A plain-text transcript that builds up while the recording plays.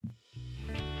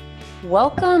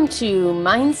Welcome to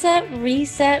Mindset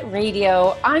Reset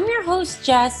Radio. I'm your host,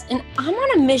 Jess, and I'm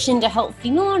on a mission to help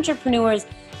female entrepreneurs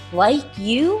like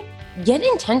you get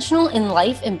intentional in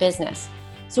life and business.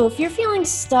 So if you're feeling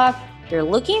stuck, you're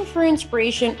looking for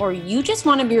inspiration, or you just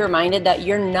want to be reminded that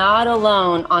you're not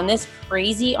alone on this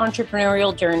crazy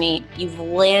entrepreneurial journey, you've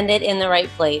landed in the right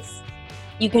place.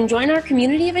 You can join our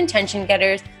community of intention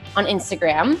getters on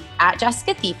Instagram at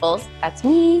Jessica Thiefels, that's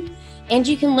me. And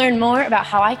you can learn more about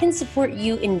how I can support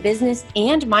you in business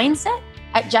and mindset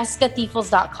at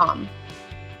jessicathiefels.com.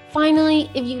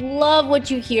 Finally, if you love what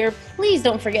you hear, please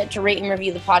don't forget to rate and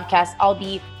review the podcast. I'll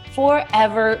be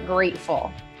forever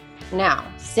grateful. Now,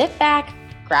 sit back,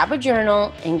 grab a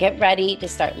journal, and get ready to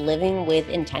start living with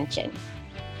intention.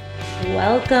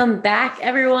 Welcome back,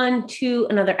 everyone, to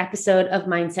another episode of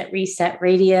Mindset Reset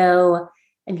Radio.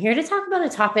 I'm here to talk about a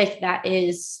topic that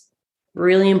is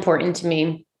really important to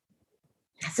me.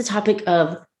 That's the topic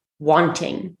of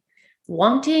wanting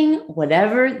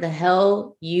whatever the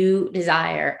hell you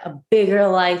desire, a bigger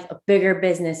life, a bigger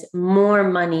business, more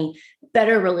money,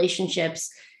 better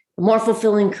relationships, a more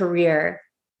fulfilling career.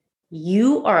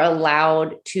 You are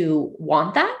allowed to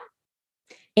want that.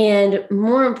 And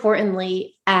more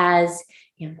importantly, as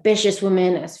ambitious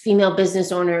women, as female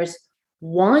business owners,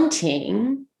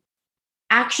 wanting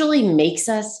actually makes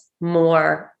us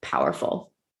more powerful.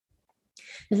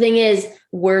 The thing is,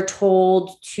 we're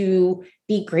told to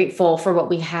be grateful for what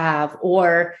we have,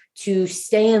 or to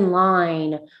stay in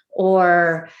line,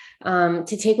 or to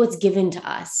take what's given to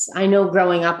us. I know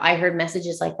growing up, I heard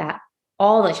messages like that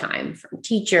all the time from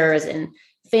teachers and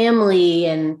family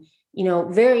and,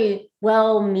 very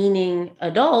well-meaning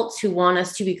adults who want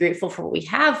us to be grateful for what we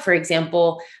have, for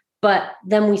example. But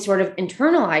then we sort of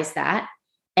internalize that,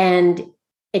 and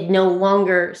it no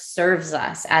longer serves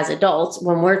us as adults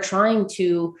when we're trying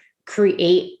to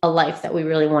create a life that we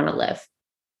really want to live.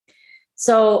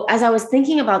 So as I was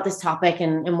thinking about this topic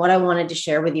and what I wanted to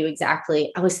share with you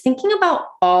exactly, I was thinking about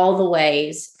all the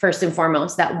ways, first and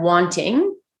foremost, that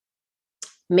wanting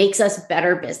makes us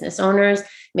better business owners,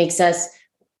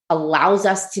 allows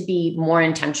us to be more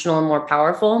intentional and more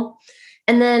powerful.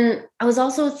 And then I was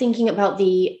also thinking about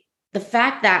the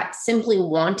fact that simply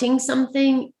wanting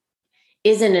something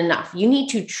isn't enough. You need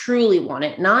to truly want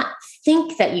it, not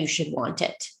think that you should want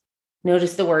it.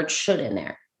 Notice the word should in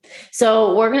there.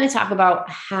 So we're going to talk about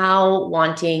how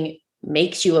wanting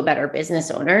makes you a better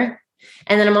business owner.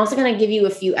 And then I'm also going to give you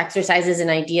a few exercises and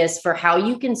ideas for how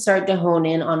you can start to hone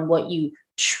in on what you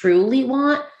truly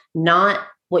want, not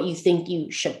what you think you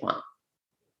should want.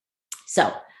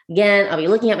 So again, I'll be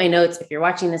looking at my notes. If you're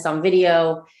watching this on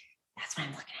video, that's what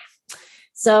I'm looking at.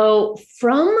 So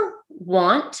from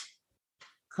want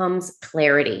comes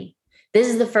clarity. This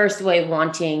is the first way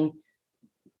wanting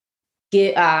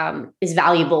is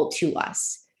valuable to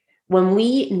us. When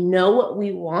we know what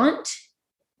we want,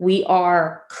 we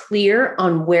are clear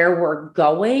on where we're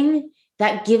going.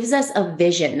 That gives us a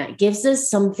vision. That gives us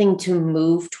something to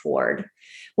move toward.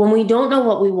 When we don't know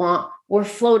what we want, we're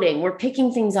floating. We're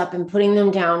picking things up and putting them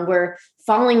down. We're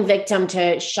falling victim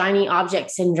to shiny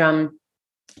object syndrome,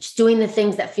 just doing the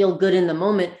things that feel good in the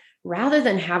moment, rather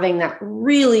than having that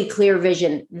really clear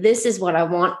vision. This is what I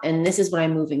want, and this is what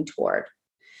I'm moving toward.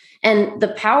 And the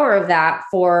power of that,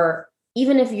 for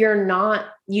even if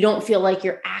you don't feel like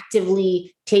you're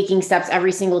actively taking steps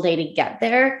every single day to get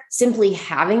there, simply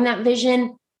having that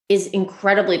vision is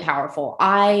incredibly powerful.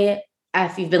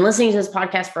 If you've been listening to this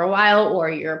podcast for a while, or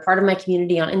you're a part of my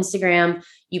community on Instagram,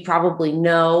 you probably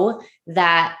know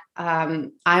that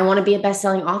I want to be a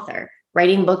best-selling author.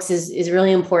 Writing books is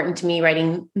really important to me,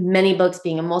 writing many books,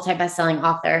 being a multi-best-selling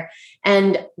author.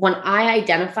 And when I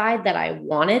identified that I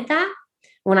wanted that,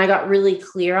 when I got really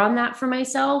clear on that for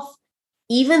myself,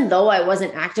 even though I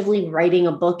wasn't actively writing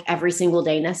a book every single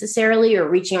day necessarily, or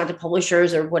reaching out to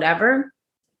publishers or whatever,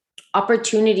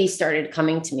 opportunities started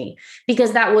coming to me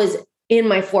because that was in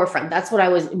my forefront. That's what I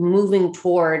was moving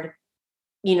toward,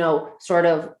 sort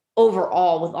of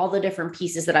overall with all the different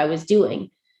pieces that I was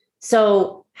doing.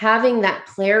 So having that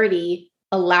clarity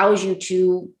allows you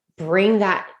to bring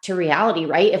that to reality,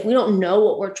 right? If we don't know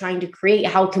what we're trying to create,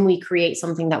 how can we create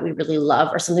something that we really love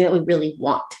or something that we really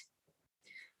want?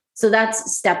 So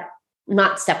that's that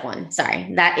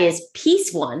is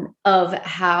piece one of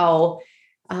how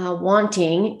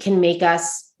wanting can make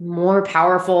us more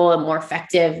powerful and more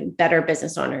effective, better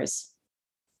business owners.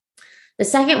 The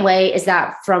second way is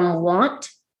that from want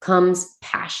comes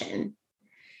passion.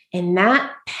 And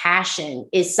that passion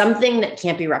is something that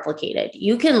can't be replicated.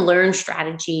 You can learn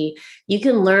strategy. You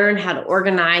can learn how to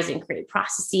organize and create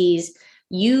processes.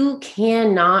 You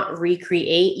cannot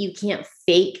recreate. You can't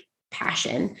fake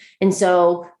passion. And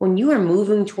so when you are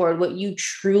moving toward what you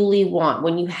truly want,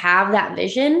 when you have that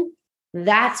vision,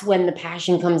 that's when the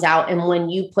passion comes out and when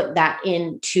you put that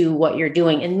into what you're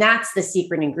doing. And that's the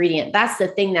secret ingredient. That's the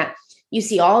thing that you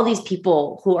see all these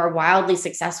people who are wildly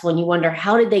successful and you wonder,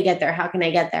 how did they get there? How can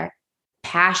I get there?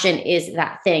 Passion is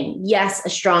that thing. Yes, a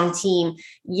strong team.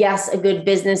 Yes, a good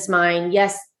business mind.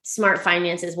 Yes, smart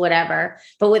finances, whatever.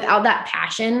 But without that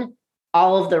passion,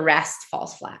 all of the rest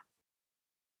falls flat.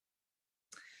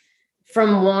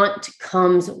 From want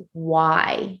comes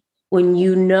why. When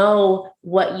you know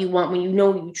what you want, when you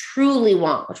know what you truly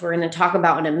want, which we're going to talk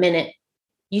about in a minute,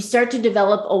 you start to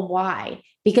develop a why,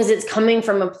 because it's coming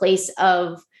from a place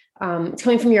of, it's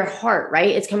coming from your heart, right?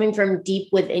 It's coming from deep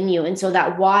within you. And so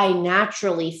that why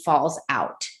naturally falls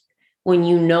out when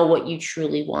you know what you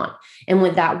truly want. And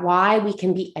with that why, we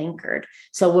can be anchored.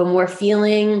 So when we're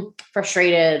feeling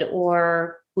frustrated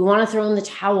or we want to throw in the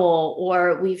towel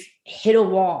or we've hit a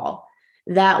wall,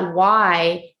 that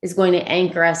why is going to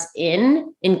anchor us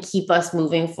in and keep us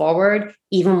moving forward,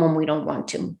 even when we don't want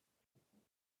to.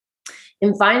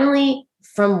 And finally,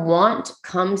 from want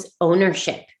comes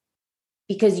ownership.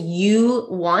 Because you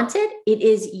want it, it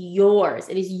is yours.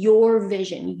 It is your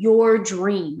vision, your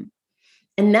dream.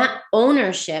 And that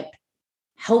ownership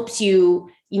helps you,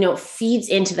 feeds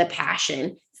into the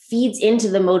passion, feeds into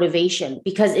the motivation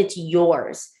because it's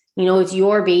yours. It's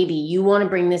your baby. You want to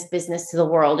bring this business to the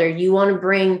world, or you want to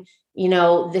bring,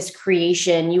 this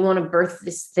creation, you want to birth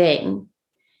this thing.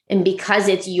 And because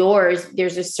it's yours,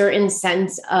 there's a certain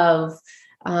sense of,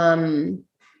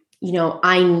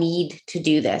 I need to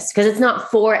do this because it's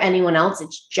not for anyone else.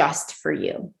 It's just for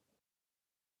you.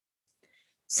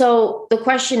 So the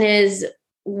question is,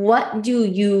 what do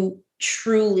you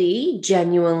truly,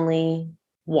 genuinely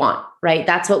want, right?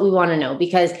 That's what we want to know,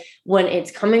 because when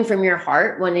it's coming from your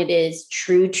heart, when it is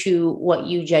true to what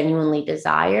you genuinely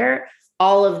desire,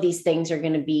 all of these things are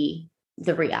going to be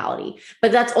the reality.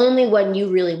 But that's only when you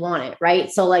really want it,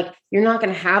 right? So like, you're not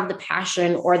going to have the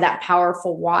passion or that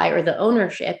powerful why or the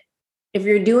ownership if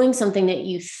you're doing something that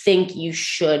you think you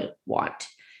should want.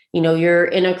 You're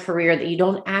in a career that you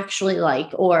don't actually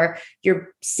like, or you're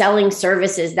selling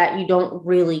services that you don't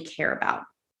really care about.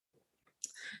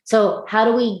 So how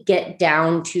do we get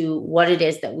down to what it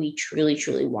is that we truly,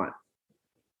 truly want?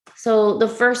 So the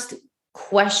first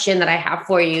question that I have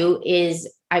for you is,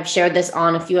 I've shared this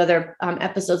on a few other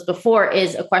episodes before,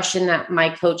 is a question that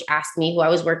my coach asked me, who I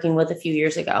was working with a few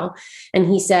years ago. And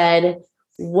he said,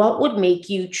 what would make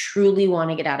you truly want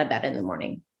to get out of bed in the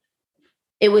morning?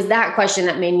 It was that question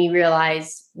that made me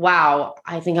realize, wow,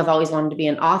 I think I've always wanted to be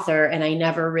an author, and I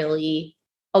never really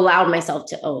allowed myself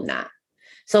to own that.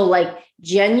 So like,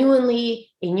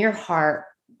 genuinely in your heart,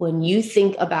 when you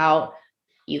think about,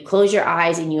 you close your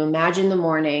eyes and you imagine the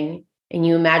morning and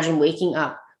you imagine waking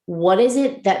up, what is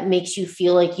it that makes you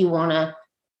feel like you want to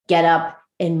get up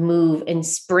and move and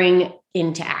spring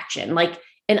into action?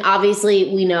 And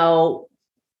obviously we know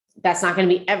that's not going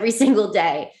to be every single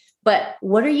day, but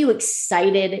what are you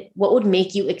excited? What would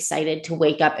make you excited to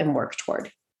wake up and work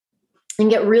toward? And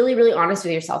get really, really honest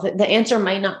with yourself. The answer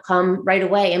might not come right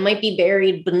away. It might be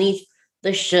buried beneath the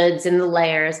shoulds and the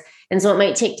layers. And so it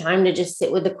might take time to just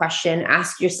sit with the question,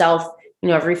 ask yourself,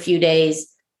 every few days,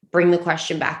 bring the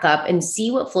question back up and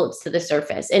see what floats to the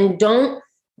surface. And don't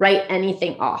write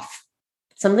anything off.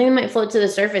 Something might float to the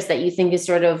surface that you think is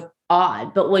sort of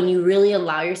odd, but when you really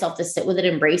allow yourself to sit with it,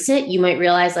 embrace it, you might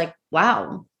realize like,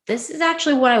 wow, this is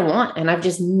actually what I want. And I've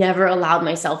just never allowed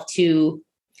myself to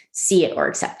see it or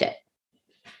accept it.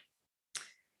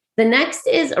 The next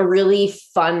is a really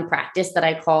fun practice that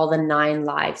I call the 9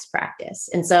 lives practice.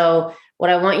 And so what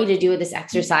I want you to do with this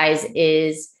exercise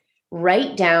is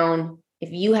write down,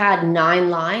 if you had 9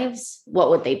 lives, what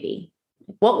would they be?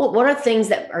 What are things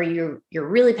that you're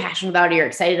really passionate about or you're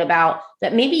excited about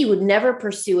that maybe you would never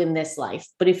pursue in this life,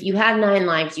 but if you had 9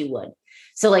 lives, you would.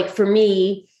 So like for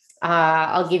me,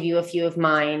 I'll give you a few of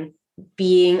mine.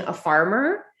 Being a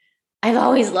farmer, I've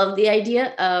always loved the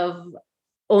idea of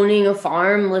owning a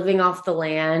farm, living off the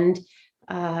land.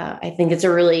 I think it's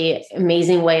a really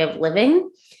amazing way of living.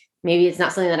 Maybe it's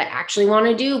not something that I actually want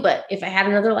to do, but if I had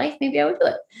another life, maybe I would do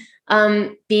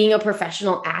it. Being a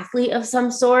professional athlete of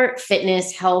some sort,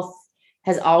 fitness, health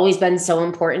has always been so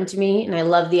important to me. And I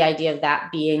love the idea of that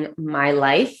being my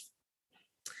life.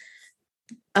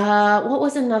 What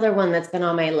was another one that's been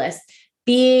on my list?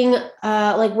 Being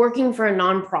like working for a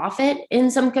nonprofit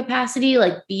in some capacity,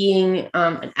 like being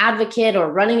an advocate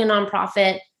or running a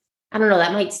nonprofit. I don't know,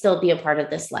 that might still be a part of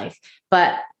this life,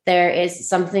 but there is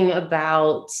something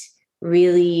about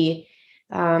really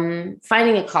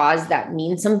finding a cause that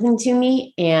means something to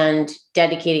me and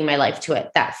dedicating my life to it.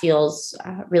 That feels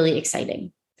really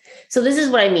exciting. So this is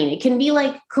what I mean. It can be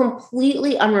like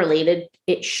completely unrelated.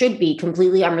 It should be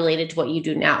completely unrelated to what you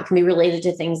do now. It can be related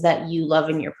to things that you love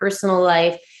in your personal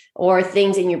life or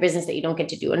things in your business that you don't get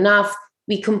to do enough.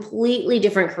 Be completely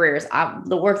different careers.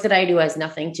 The work that I do has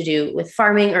nothing to do with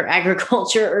farming or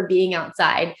agriculture or being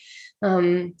outside.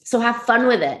 So have fun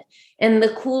with it. And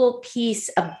the cool piece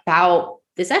about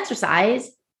this exercise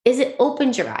is it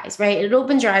opens your eyes, right? It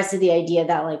opens your eyes to the idea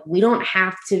that like, we don't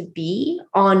have to be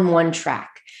on one track.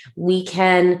 We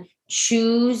can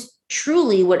choose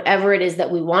truly whatever it is that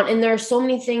we want. And there are so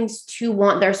many things to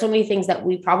want. There are so many things that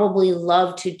we probably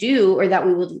love to do or that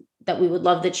we would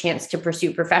love the chance to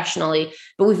pursue professionally,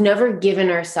 but we've never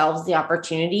given ourselves the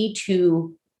opportunity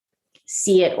to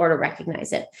see it or to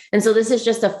recognize it. And so this is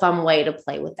just a fun way to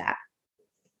play with that.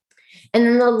 And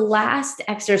then the last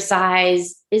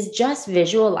exercise is just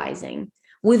visualizing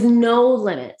with no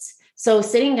limits. So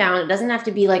sitting down, it doesn't have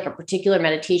to be like a particular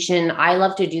meditation. I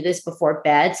love to do this before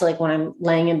bed. So like when I'm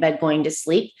laying in bed going to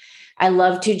sleep, I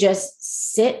love to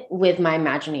just sit with my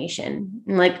imagination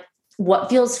and like what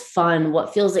feels fun,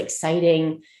 what feels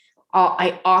exciting.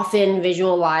 I often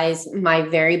visualize my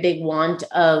very big want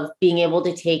of being able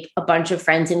to take a bunch of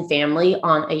friends and family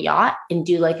on a yacht and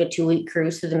do like a 2-week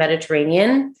cruise through the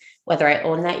Mediterranean. Whether I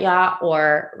own that yacht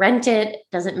or rent it,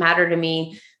 doesn't matter to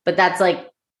me. But that's like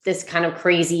this kind of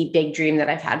crazy big dream that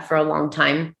I've had for a long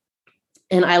time.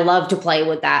 And I love to play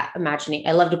with that imagining.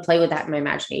 I love to play with that in my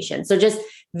imagination. So just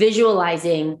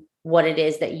visualizing what it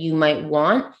is that you might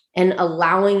want and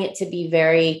allowing it to be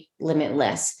very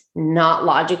limitless, not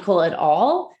logical at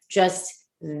all. Just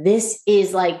this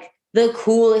is like the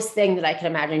coolest thing that I can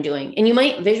imagine doing. And you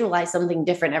might visualize something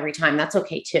different every time. That's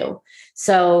okay too.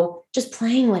 So just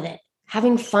playing with it,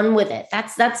 having fun with it.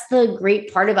 That's the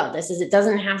great part about this is it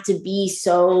doesn't have to be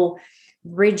so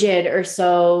rigid or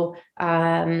so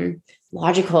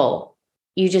logical.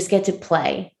 You just get to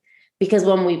play. Because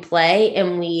when we play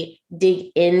and we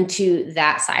dig into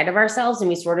that side of ourselves and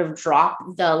we sort of drop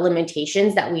the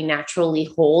limitations that we naturally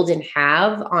hold and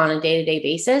have on a day-to-day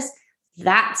basis,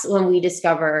 that's when we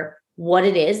discover what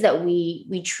it is that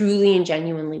we truly and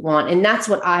genuinely want. And that's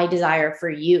what I desire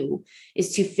for you,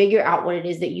 is to figure out what it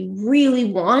is that you really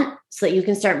want so that you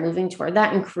can start moving toward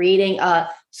that and creating a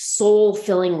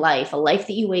soul-filling life, a life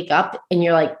that you wake up and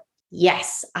you're like,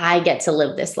 yes, I get to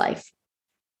live this life.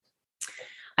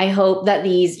 I hope that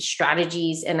these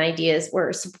strategies and ideas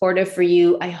were supportive for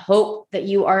you. I hope that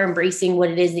you are embracing what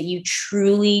it is that you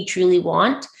truly, truly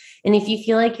want. And if you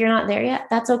feel like you're not there yet,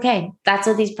 that's okay. That's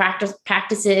what these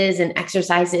practices and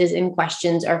exercises and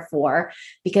questions are for,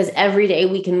 because every day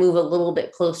we can move a little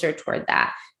bit closer toward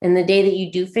that. And the day that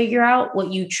you do figure out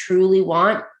what you truly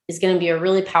want is going to be a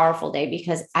really powerful day,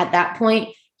 because at that point,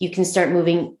 you can start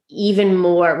moving even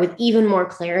more with even more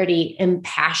clarity and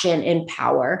passion and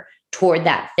power toward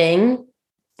that thing.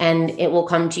 And it will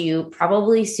come to you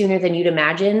probably sooner than you'd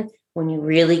imagine when you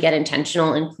really get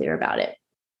intentional and clear about it.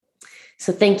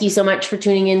 So thank you so much for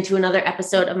tuning in to another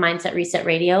episode of Mindset Reset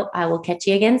Radio. I will catch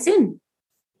you again soon.